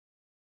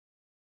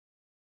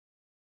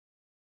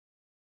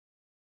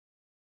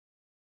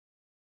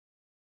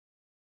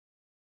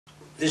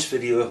this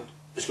video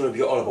is going to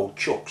be all about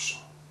chucks.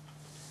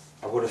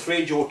 I've got a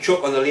 3-jaw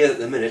chuck on the lathe at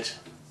the minute.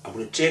 I'm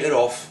going to take it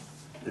off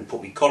and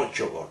put my collet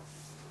chuck on.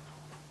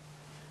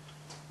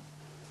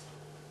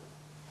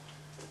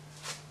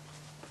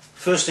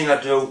 First thing I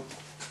do,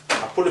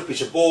 I put a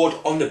piece of board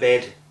on the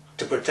bed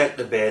to protect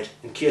the bed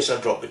in case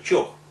I drop the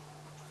chuck.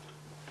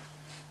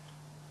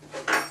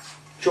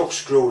 Chuck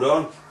screwed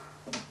on.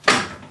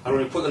 I'm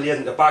going to put the lathe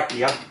in the back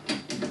here,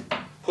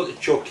 put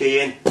the chuck key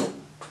in.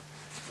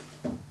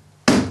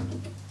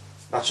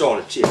 That's all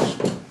it takes.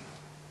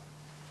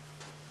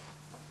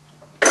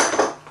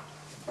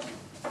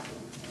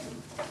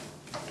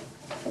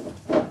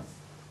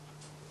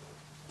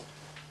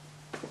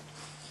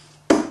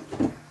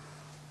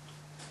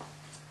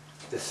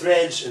 The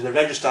threads in the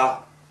register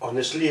on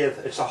this lathe,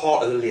 it's the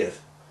heart of the lathe.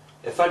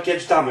 If that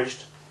gets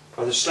damaged,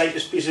 or the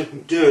slightest piece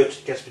of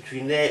dirt gets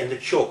between there and the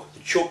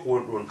chuck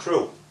won't run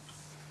through.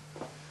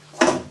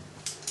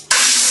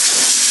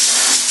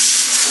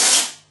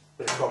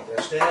 Bit of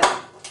compress there.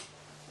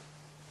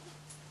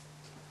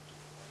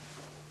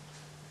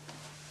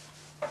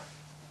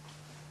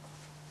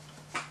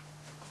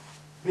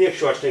 Make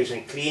sure it's nice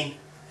and clean.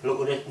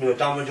 Look at it, no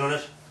damage on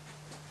it.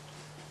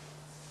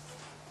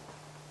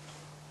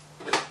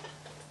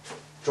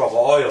 Drop of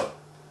oil.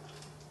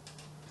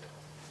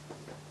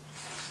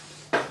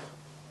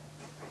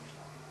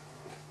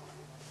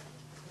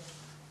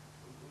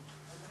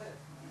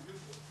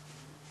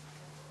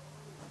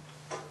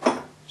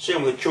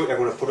 Same with the chuck I'm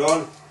going to put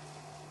on.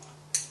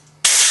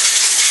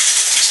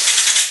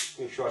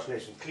 Make sure it's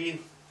nice and clean.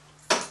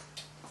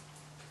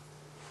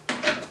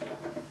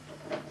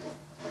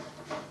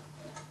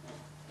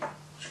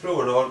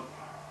 Screw it on.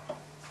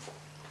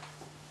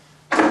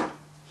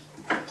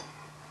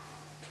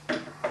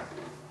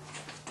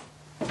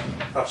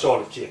 That's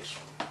all it takes.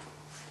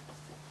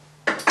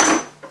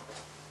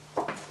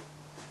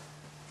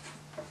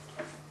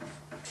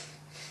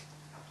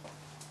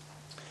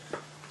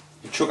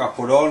 The chuck I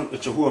put on,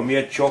 it's a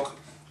homemade chuck,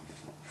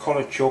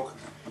 collet chuck,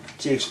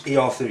 takes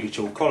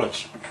ER32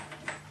 collets.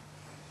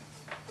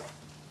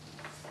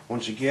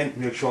 Once again,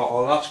 make sure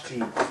all that's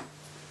clean.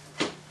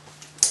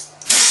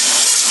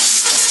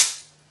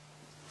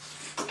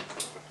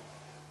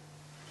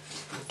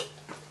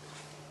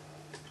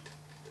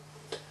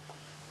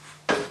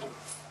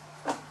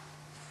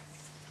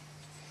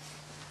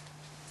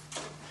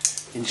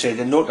 Inside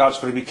the nut, that's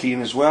going to be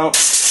clean as well.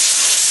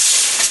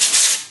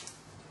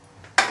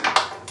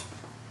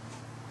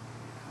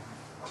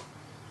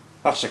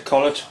 That's a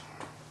collet.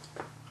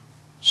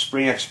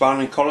 Spring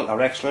expanding collet,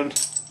 they're excellent.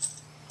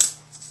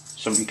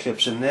 Some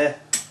clips in there.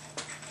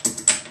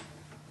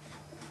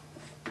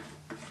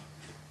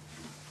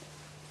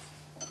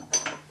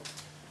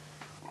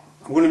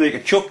 I'm going to make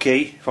a chuck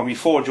key for my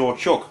 4-jaw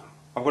chuck.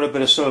 I've got a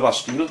bit of silver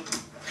steel.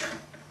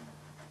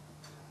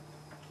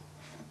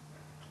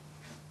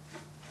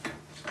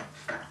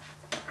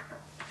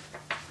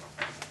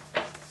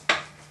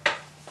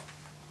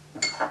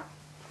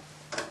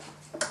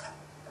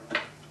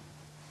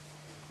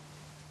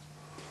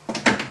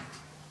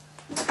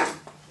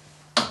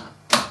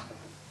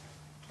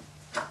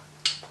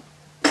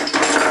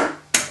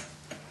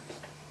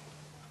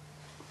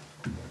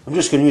 I'm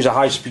just going to use a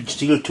high-speed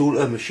steel tool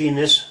to machine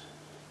this.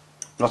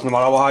 Nothing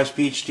about our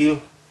high-speed steel.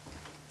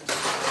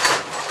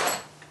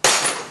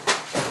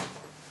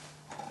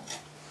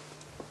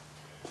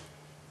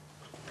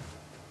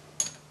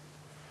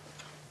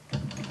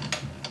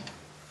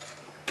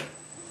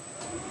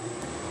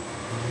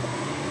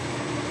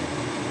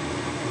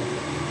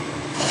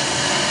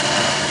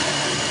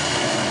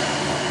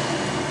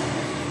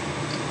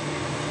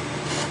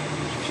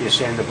 So you're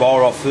sending the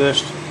bar off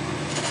first.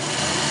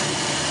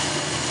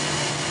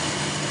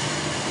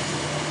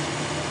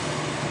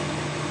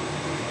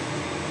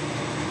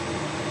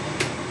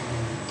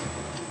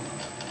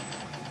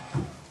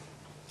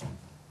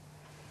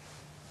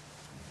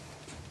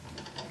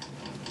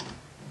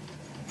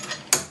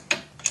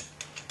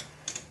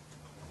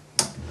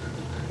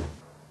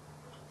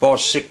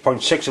 Bar's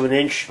 6.6 of an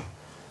inch.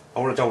 I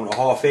want it down to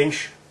 1/2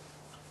 inch.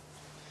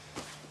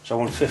 So I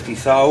want 50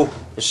 thou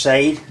a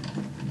side.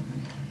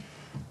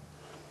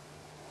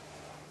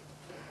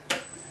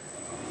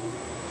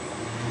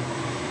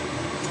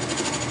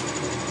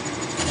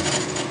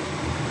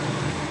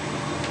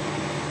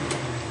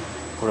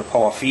 Put a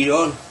power feed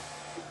on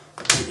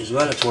as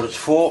well, that's what it's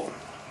for.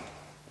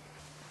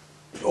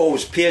 It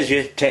always pays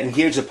you to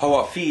engage the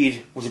power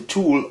feed with a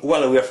tool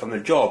well away from the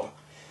job.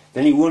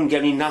 Then you won't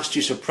get any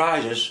nasty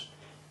surprises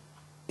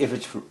if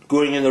it's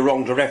going in the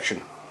wrong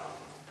direction.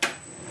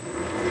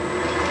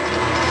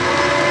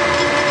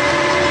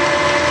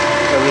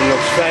 Everything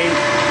looks fine.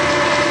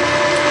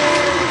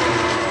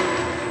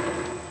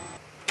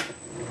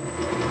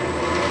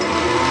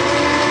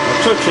 A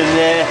touch in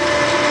there,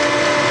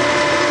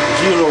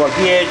 0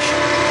 gauge,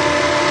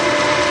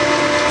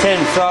 10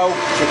 thou,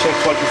 so take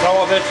 20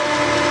 thou of it.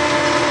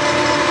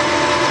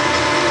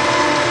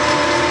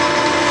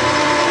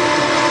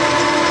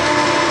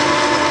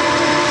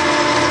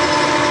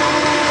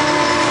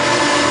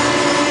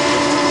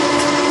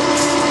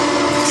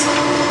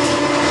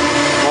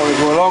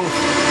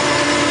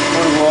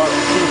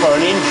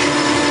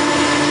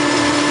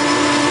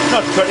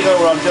 not critical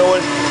what I'm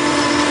doing.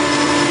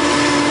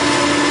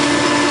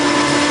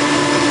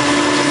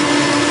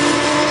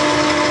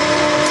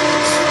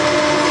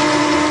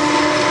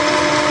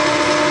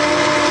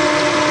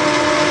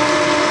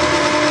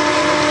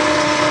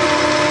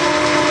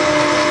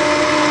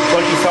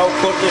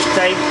 Cut this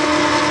time.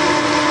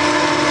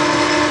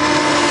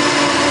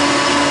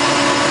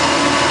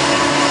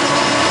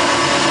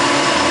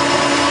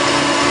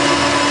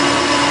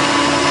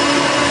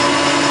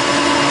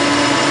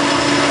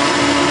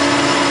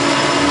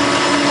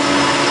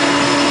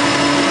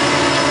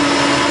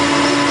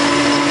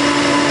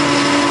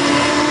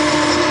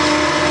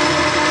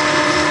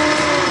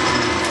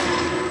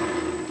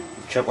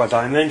 Check my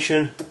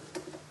dimension.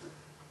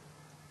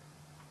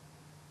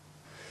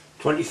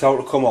 20 thou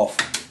to come off.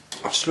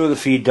 I'll slow the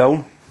feed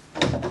down.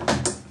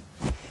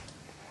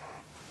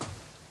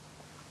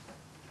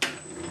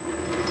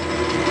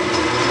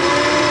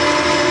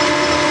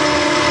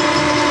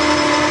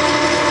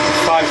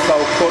 Five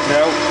thou cut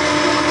now.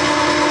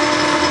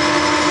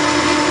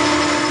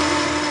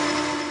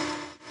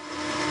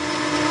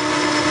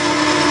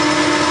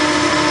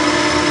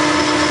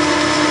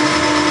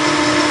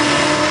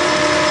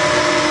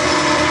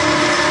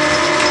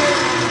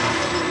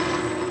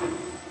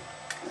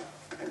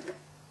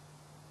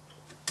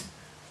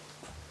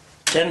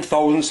 Ten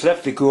thousandths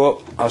left to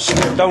go. I'll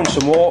strip down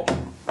some more.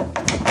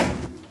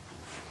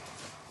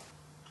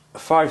 A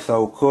 5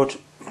 thou cut.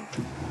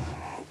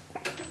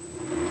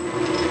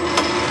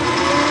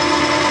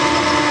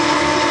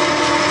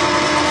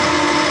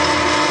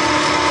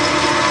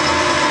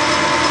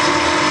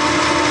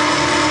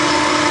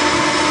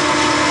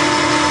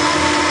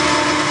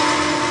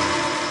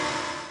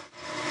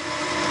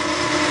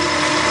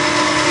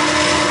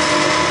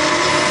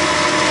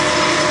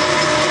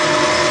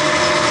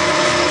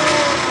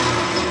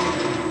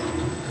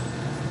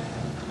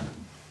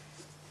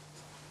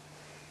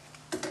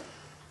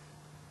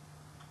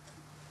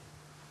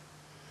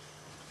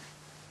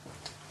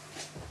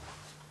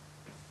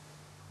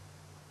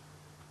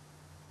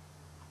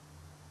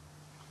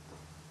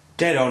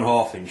 Dead on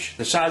 ½ inch.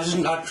 The size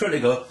isn't that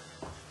critical,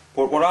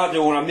 but what I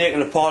do when I'm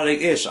making a part like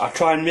this, I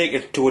try and make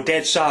it to a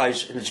dead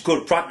size, and it's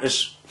good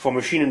practice for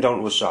machining down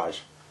to a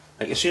size.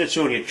 Like you see, it's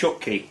only a chuck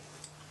key.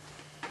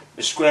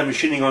 The square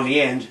machining on the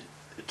end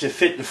to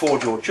fit the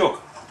 4-jaw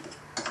chuck.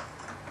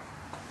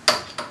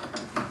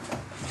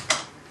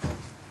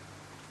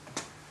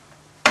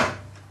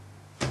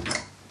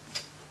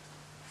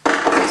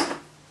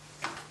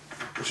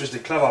 Which is the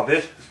clever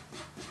bit.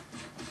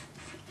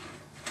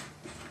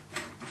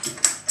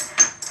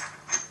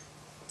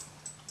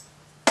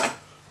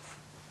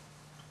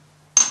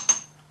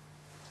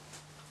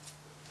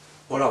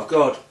 What I've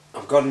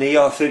got an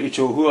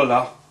ER32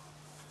 holder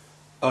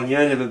on the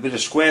end of a bit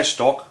of square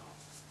stock.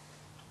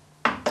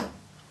 I've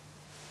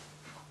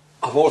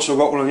also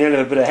got one on the end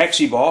of a bit of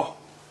hexi bar.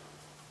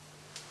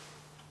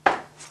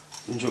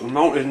 And you can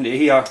mount it into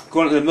here,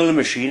 go into the milling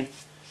machine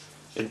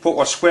and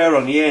put a square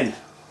on the end.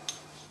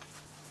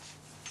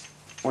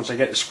 Once I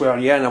get the square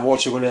on the end, I'm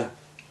also going to,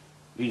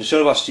 using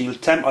silver steel,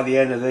 temper the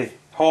end of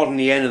harden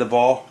the end of the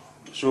bar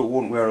so it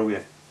won't wear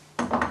away.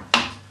 Right,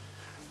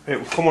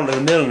 we'll come onto the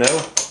mill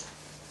now.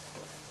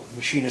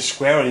 Machine a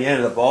square on the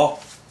end of the bar.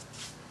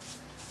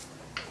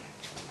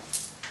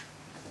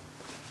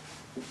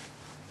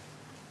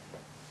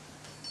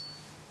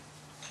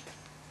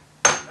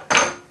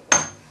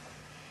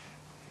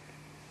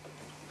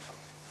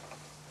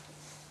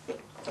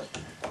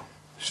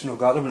 Snug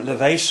got them into the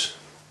vise.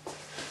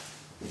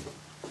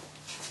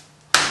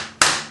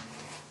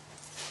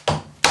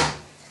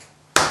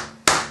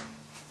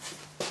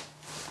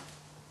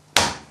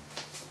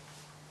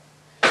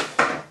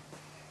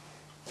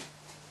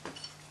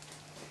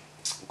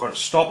 Got to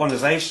stop on the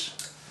vase.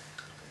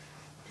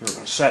 We're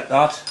going to set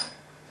that.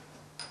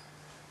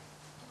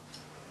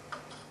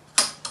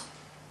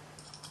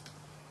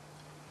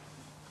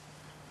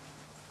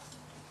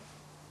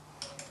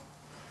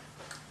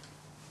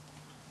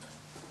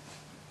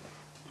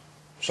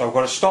 So I've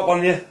got to stop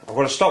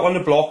on the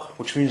block,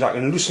 which means I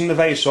can loosen the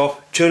vase off,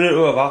 turn it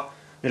over,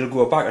 and it'll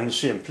go back in the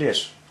same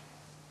place.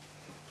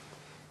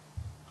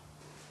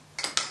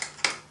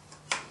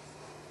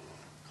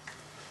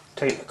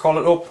 Tighten the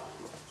collet up.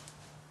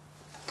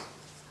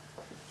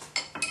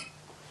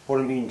 What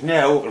it means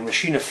now, I'll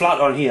machine it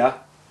flat on here,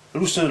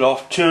 loosen it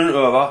off, turn it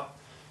over,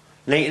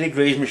 90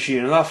 degrees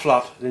machine that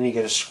flat, then you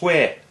get a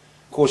square.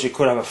 Of course you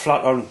could have a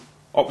flat on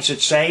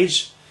opposite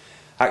sides.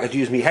 I could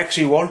use my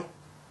hexi one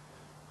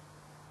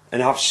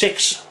and have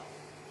 6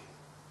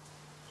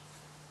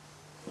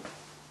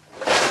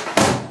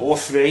 or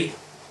 3.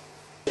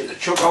 Take the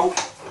chuck out,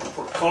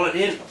 put the collet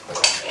in.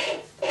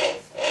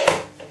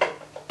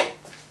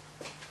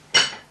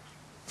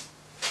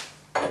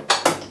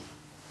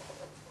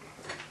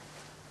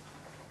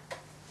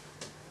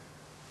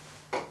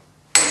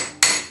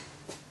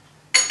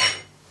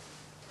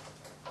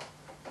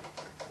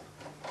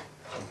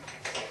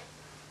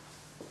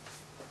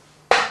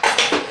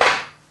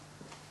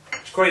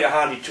 It's quite a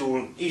handy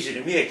tool, easy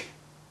to make.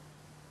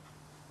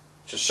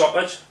 It's a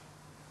socket,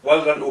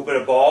 welded onto a bit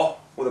of bar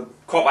with a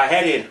copper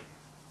head in.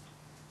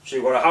 So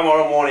you've got a hammer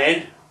on one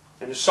end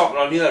and a socket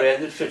on the other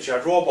end that fits your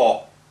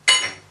drawbar.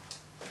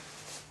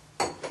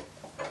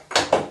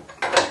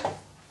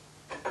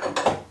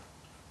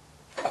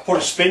 I put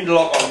a spindle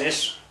lock on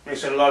this,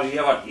 makes it a lot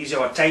easier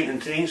for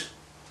tightening things.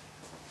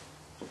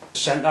 The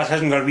centre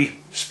hasn't got to be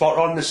spot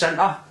on the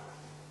centre.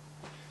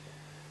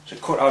 So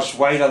cut as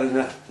wider than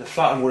the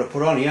flat I'm going to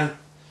put on here.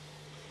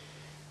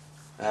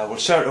 We'll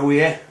set it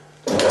away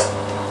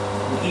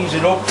and ease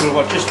it up till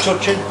we're just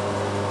touching.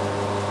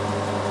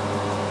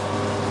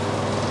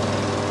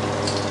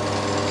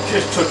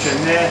 Just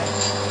touching there.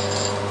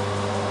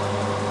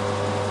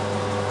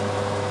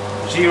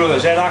 Zero the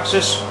Z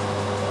axis.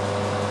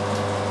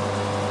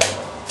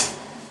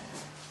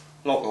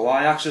 Lock the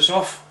Y axis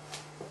off.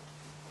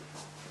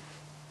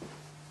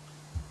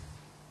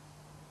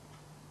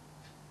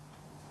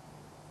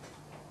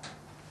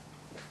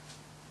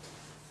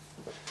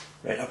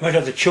 Right, I've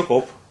measured the chuck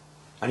up.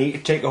 I need to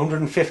take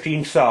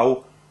 115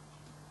 thou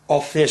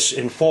off this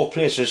in 4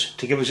 places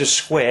to give us a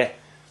square.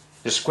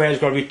 The square's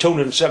got to be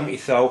 270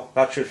 thou,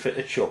 that should fit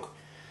the chuck.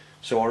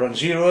 So I'll run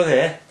 0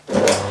 there.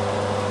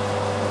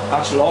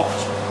 That's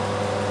locked.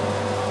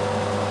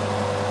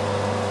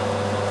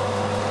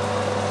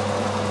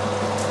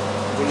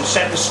 I'm going to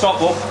set the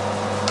stop up.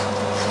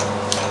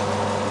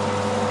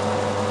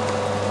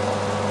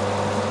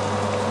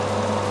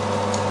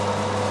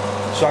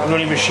 So I can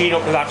only machine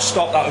up to that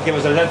stop. That will give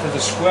us the length of the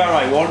square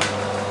I want.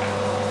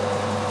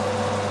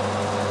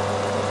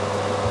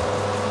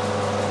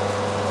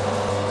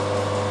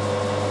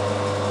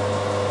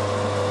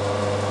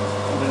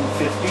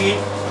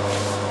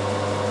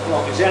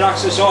 Lock the Z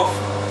axis off.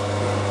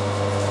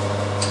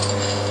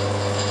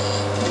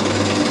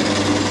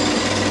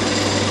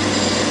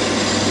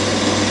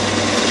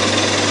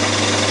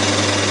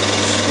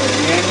 Square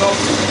the end up.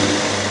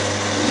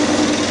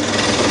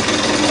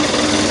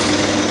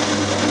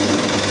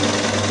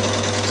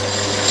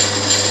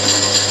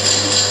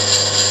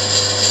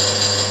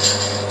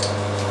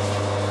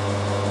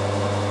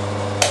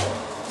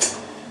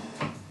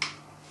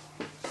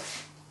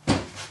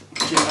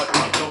 See that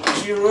right up to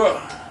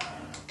 0.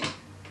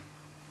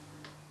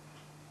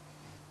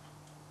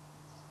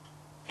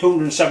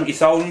 270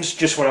 thousandths,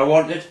 just what I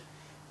wanted.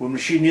 We'll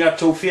machine the other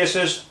 2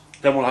 faces,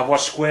 then we'll have one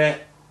square,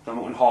 then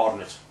we can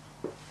harden it.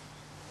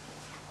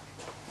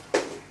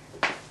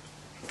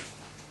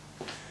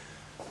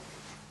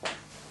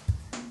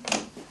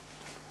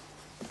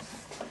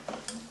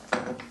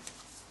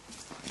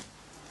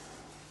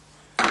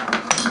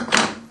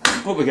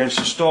 Up against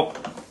the stop,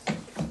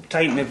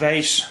 tighten the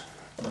vise,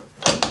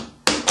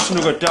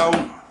 snug it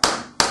down.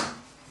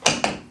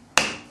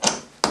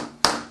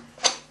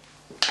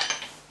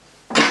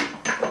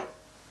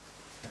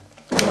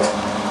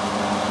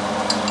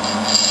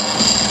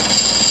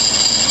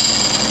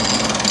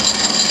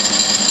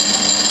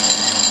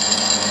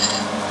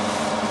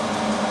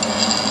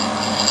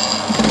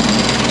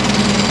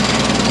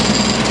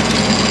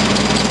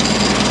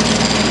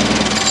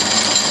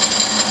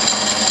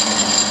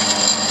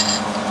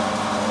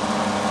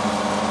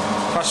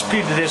 If I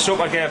speed this up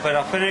I get a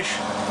better finish.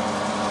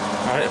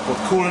 I had to put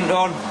coolant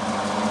on,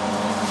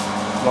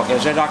 lock the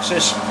Z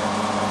axis.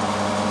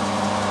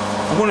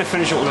 I'm going to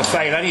finish it with a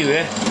file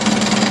anyway.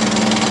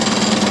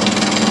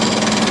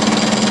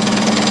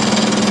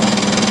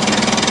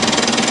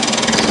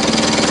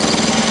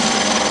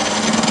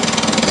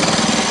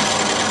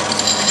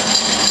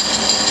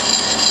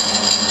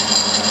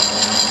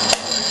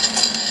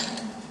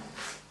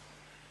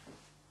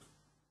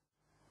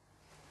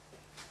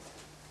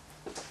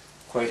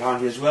 Quite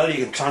handy as well,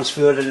 you can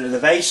transfer it into the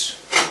vase.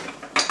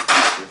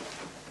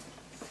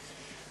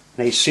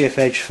 Nice safe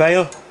edge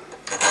file.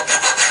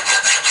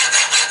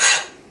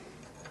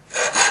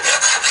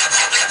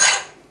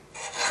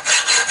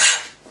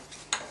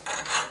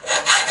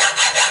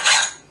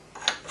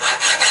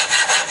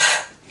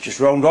 Just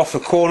round off the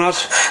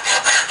corners.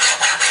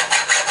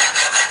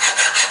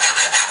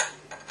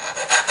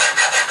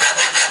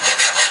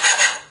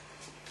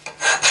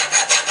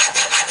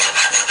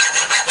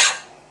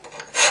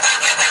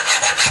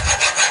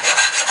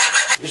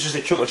 This is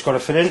the chuck it's got to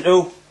fit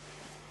into.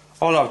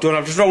 All I've done,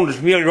 I've just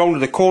merely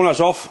rounded the corners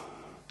off.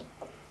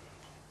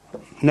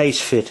 Nice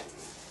fit.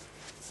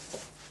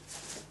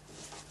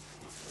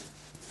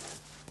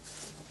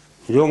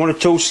 You don't want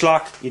it too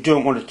slack, you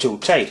don't want it too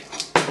tight.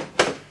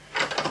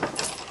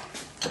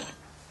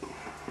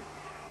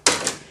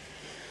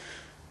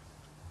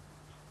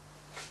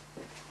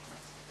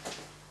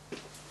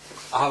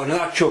 I have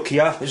another chuck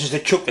here. This is the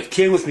chuck that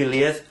came with me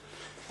lathe.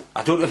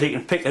 I don't know if you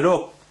can pick it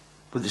up,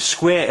 but the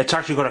square, it's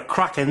actually got a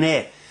crack in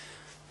there.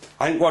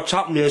 I think what's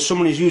happened is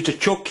someone has used a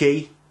chuck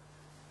key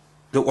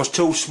that was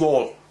too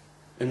small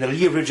and the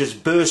leverage has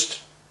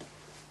burst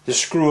the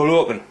screw will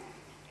open.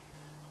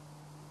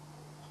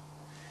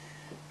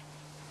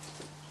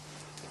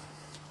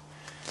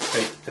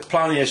 Right, the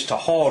plan is to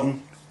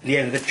harden the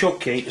end of the chuck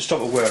key to stop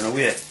it wearing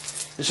away.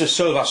 This is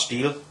silver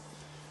steel.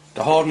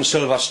 To harden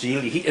silver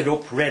steel you heat it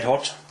up red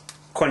hot,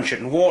 quench it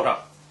in water.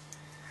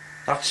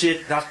 That's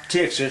it, that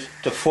takes it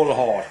to full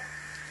hard.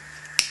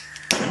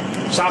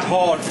 It's that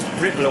hard,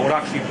 brittle, it would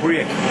actually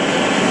break.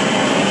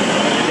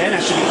 And then it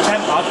has to be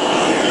tempered,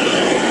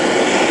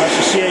 as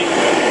you say,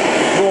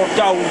 brought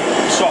down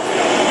soft.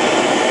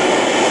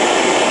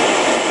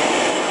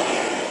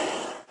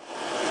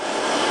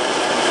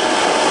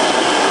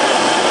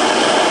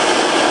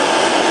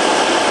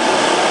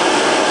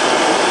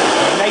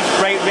 A nice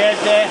bright red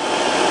there.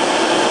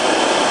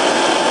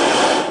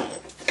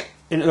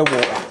 Into the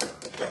water.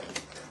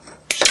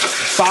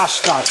 Fast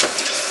start.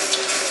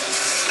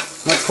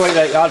 Not quite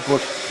like that,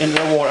 but into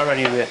the water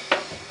anyway.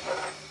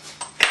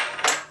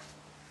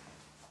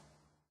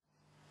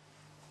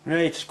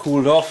 Right, it's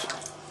cooled off.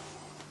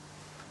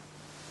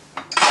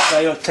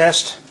 File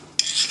test.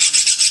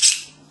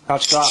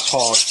 That's glass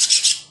hard.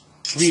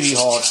 Really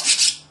hard.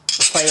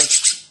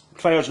 The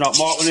file's not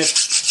marking it.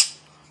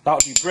 That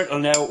would be brittle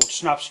now, it would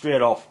snap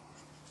straight off.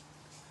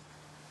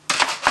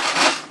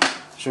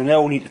 So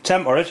now we need to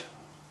temper it.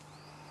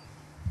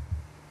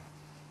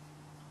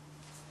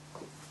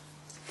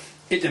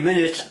 At the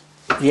minute,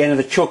 the end of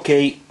the chuck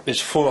key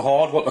is full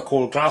hard, what they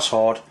call glass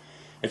hard.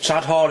 It's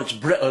that hard, it's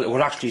brittle, it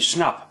will actually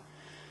snap.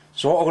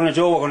 So what we're going to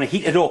do, we're going to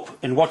heat it up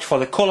and watch for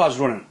the colours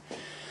running.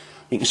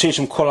 You can see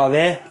some colour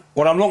there.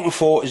 What I'm looking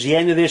for is the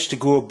end of this to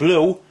go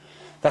blue.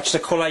 That's the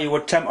colour you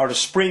would temper the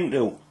spring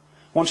to.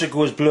 Once it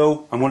goes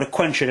blue, I'm going to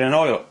quench it in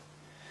oil.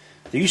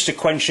 They used to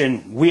quench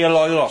in whale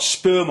oil or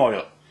sperm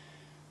oil.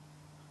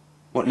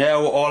 But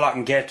now all I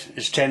can get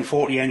is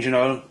 1040 engine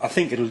oil. I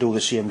think it'll do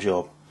the same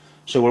job.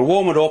 So we'll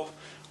warm it up,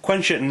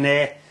 quench it in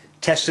there,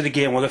 test it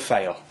again with a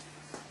file.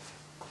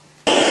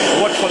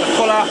 Watch for the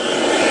colour,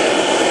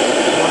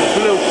 the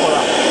blue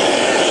colour.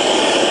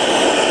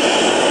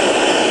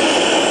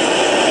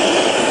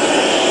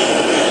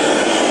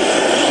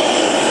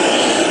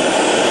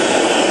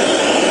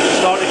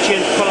 Start to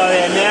change colour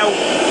there now.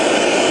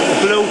 The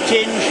blue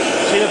tinge,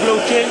 see the blue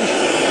tinge?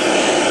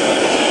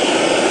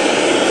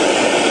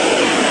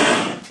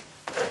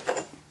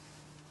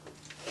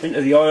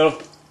 Into the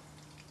oil.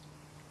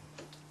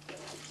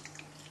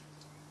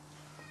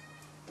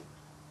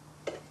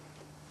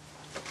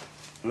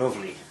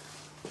 Lovely.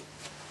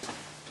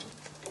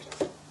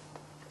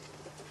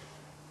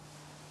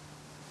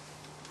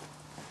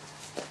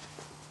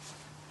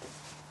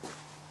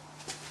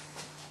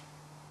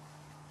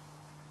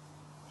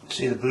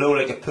 See the blue,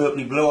 like a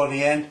purpley blue on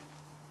the end.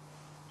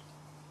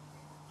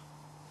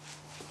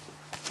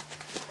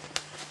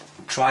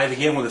 Try it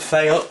again with a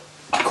file.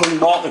 I couldn't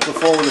mark it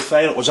before with a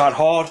file, it was that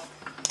hard.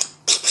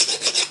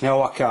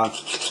 Now I can.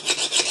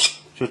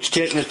 So it's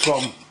taking it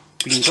from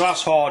being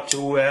glass hard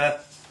to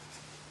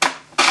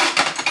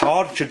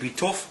hard. It should be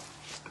tough.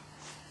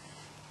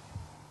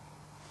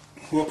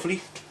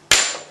 Hopefully.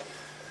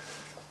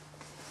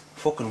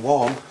 Fucking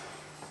warm.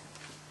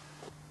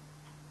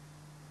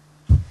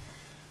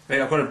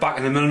 Right, I've got it back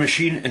in the mill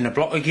machine in the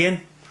block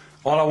again.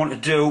 All I want to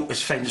do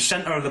is find the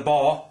centre of the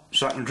bar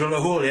so I can drill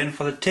a hole in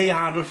for the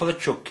T-handle for the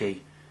chuck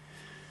key.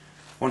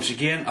 Once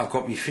again, I've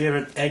got my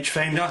favourite edge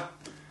finder,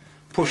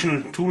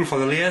 pushing tool for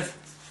the lathe.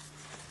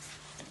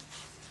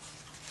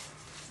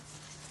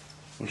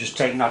 I'm just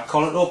taking that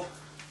collet up.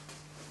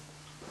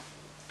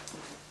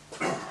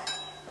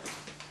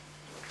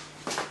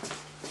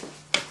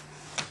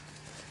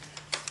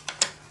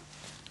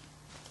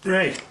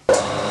 Right,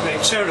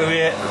 it's out of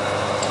here.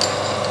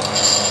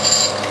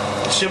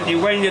 Simply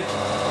wind it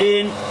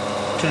in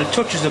till it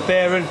touches the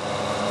bearing.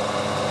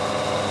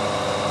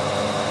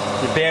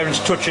 The bearing's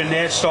touching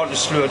there, it's starting to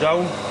slow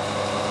down.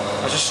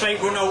 There's a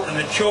slight run out in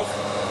the chuck.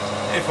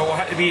 If I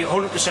had to be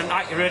 100%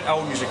 accurate, I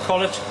would use a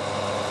collet.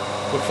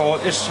 But for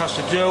what this has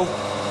to do,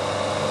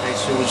 right,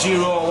 so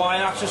 0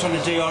 y-axis on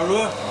the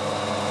DRO.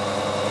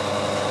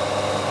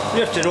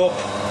 Lift it up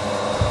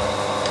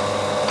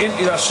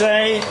into the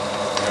side.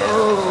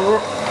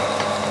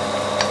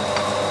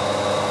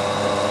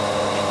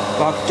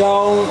 Back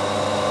down,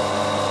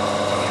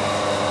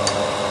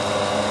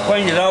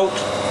 wind it out,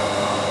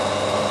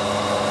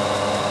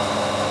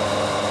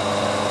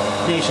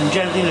 nice and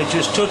gently, it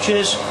just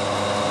touches.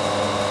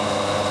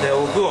 There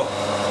we go.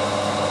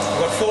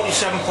 We've got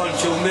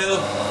 47.2 mil,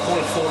 call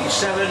it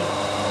 47.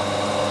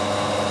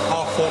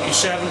 Half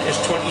 47 is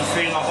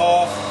 23 and a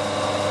half,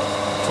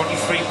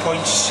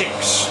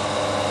 23.6.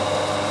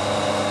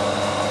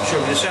 Show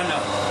me the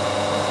centre.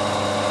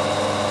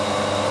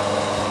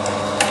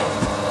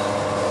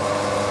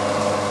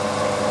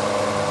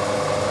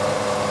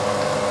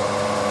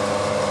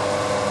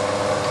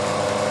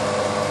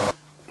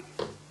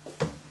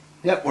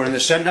 Yep, we're in the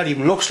centre,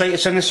 even looks like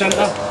it's in the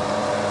centre.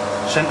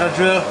 Centre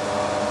drill.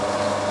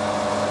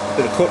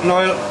 Bit of cutting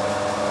oil.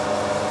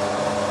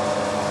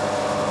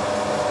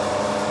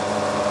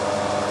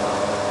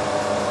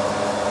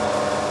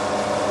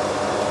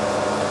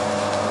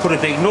 Put a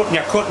big nut in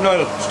your cutting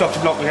oil, stops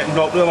it not getting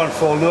knocked over and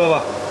falling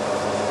over.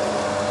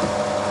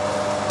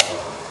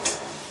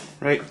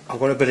 Right, I've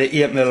got a bit of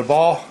 8mm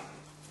bar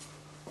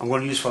I'm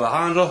going to use for the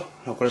handle.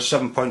 I've got a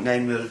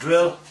 7.9mm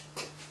drill.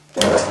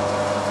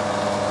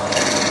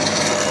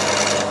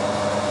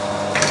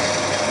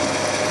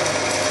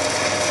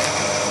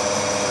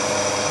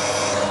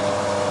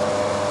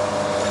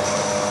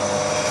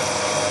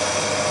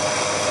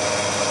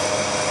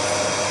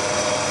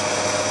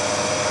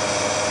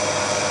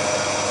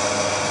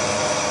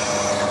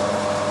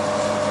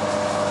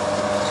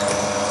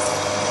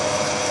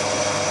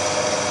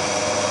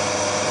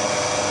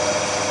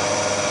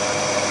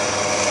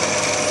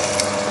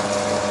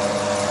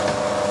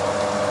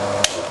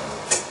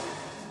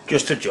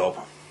 just a job.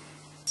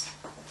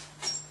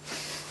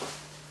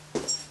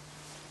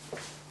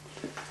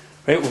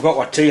 Right, we've got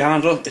our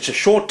T-handle. It's a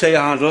short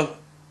T-handle.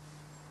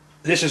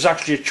 This is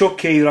actually a chuck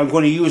key that I'm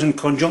going to use in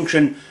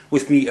conjunction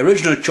with my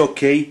original chuck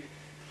key.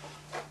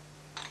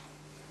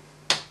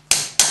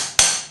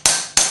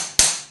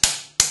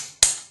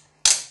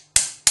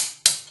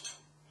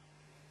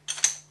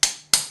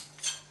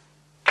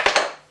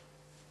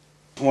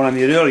 One I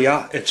made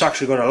earlier, it's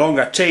actually got a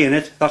longer T in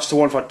it. That's the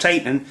one for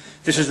tightening.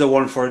 This is the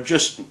one for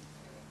adjusting.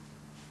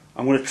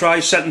 I'm going to try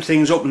setting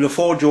things up in the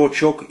 4-jaw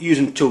chuck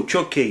using 2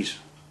 chuck keys.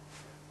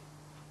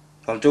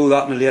 I'll do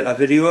that in a later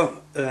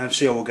video and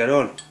see how we'll get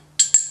on.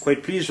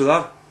 Quite pleased with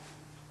that.